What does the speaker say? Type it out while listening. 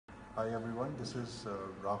Hi everyone, this is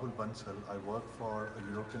Rahul Bansal. I work for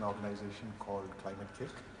a European organization called Climate Kick.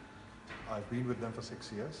 I've been with them for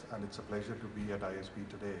 6 years and it's a pleasure to be at ISB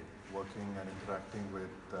today, working and interacting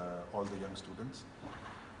with all the young students.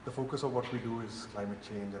 The focus of what we do is climate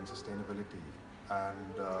change and sustainability,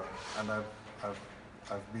 and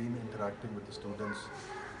I've been interacting with the students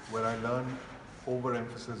where I learn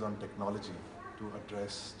overemphasis on technology to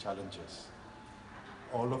address challenges.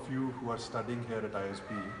 All of you who are studying here at ISB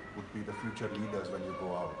would be the future leaders when you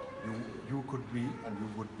go out. You could be and you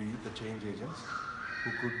would be the change agents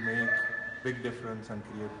who could make big difference and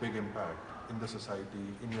create big impact in the society,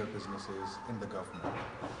 in your businesses, in the government.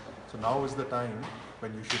 So now is the time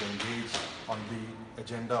when you should engage on the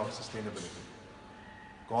agenda of sustainability.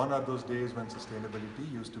 Gone are those days when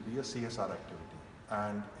sustainability used to be a CSR activity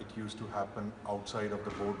and it used to happen outside of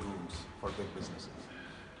the boardrooms for big businesses.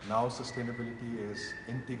 Now sustainability is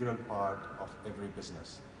integral part of every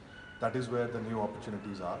business. That is where the new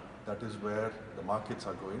opportunities are. That is where the markets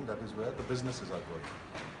are going. That is where the businesses are going.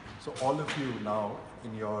 So all of you now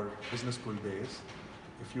in your business school days,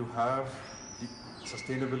 if you have the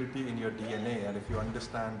sustainability in your DNA and if you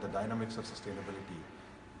understand the dynamics of sustainability,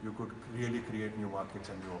 you could really create new markets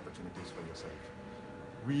and new opportunities for yourself.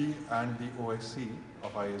 We and the OSC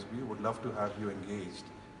of ISB would love to have you engaged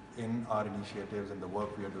in our initiatives and the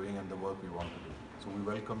work we are doing and the work we want to do. So we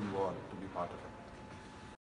welcome you all to be part of it.